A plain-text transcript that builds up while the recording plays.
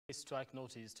strike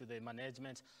notice to the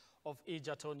management of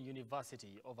Egerton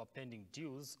University over pending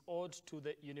dues owed to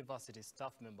the university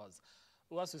staff members.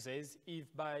 UASU says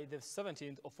if by the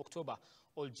 17th of October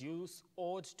all dues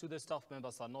owed to the staff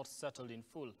members are not settled in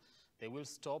full, they will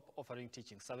stop offering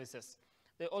teaching services.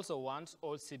 They also want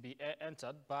all CBA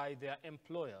entered by their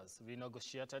employers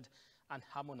renegotiated and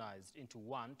harmonized into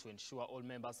one to ensure all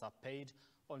members are paid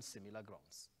on similar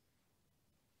grounds.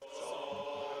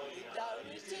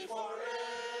 Solidarity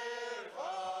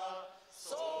forever,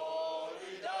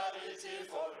 solidarity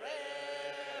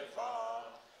forever,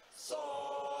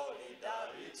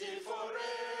 solidarity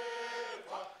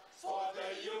forever, for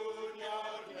the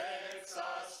union makes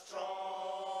us strong.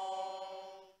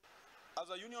 As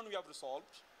a union, we have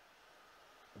resolved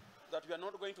that we are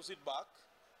not going to sit back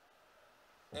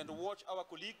and watch our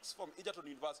colleagues from Egerton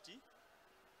University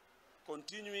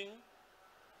continuing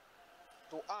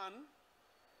to earn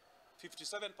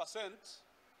 57%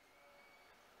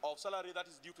 of salary that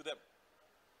is due to them.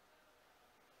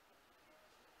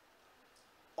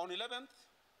 On 11th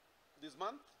this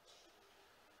month,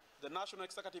 the National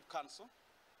Executive Council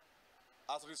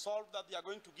has resolved that they are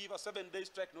going to give a 7-day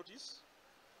strike notice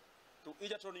to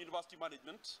Egerton University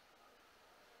management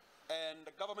and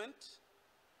the government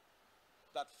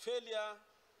that failure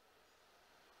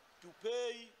to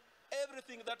pay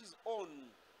everything that is owed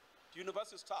to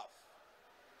university staff.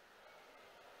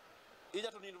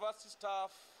 Egerton University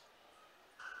staff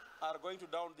are going to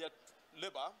down their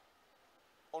labor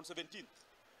on 17th.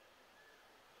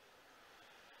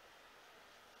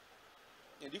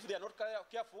 And if they are not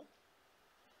careful,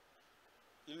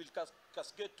 it will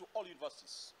cascade to all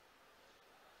universities.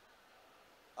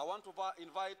 I want to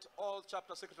invite all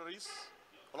chapter secretaries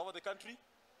all over the country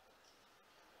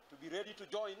to be ready to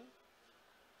join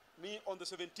me on the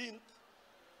 17th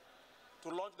to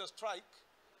launch the strike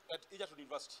at Egerton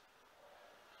University.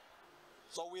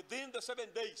 So within the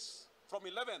 7 days, from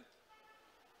 11th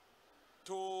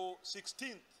to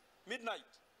 16th,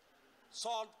 midnight,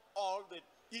 solve all the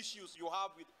issues you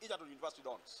have with Egerton University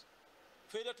dons.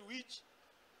 Failure to which,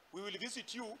 we will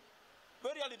visit you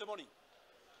very early in the morning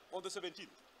on the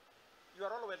 17th. You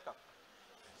are all welcome.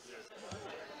 Yes.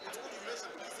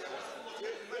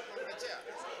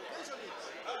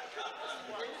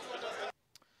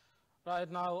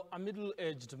 Right now, a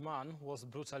middle-aged man was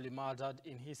brutally murdered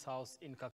in his house in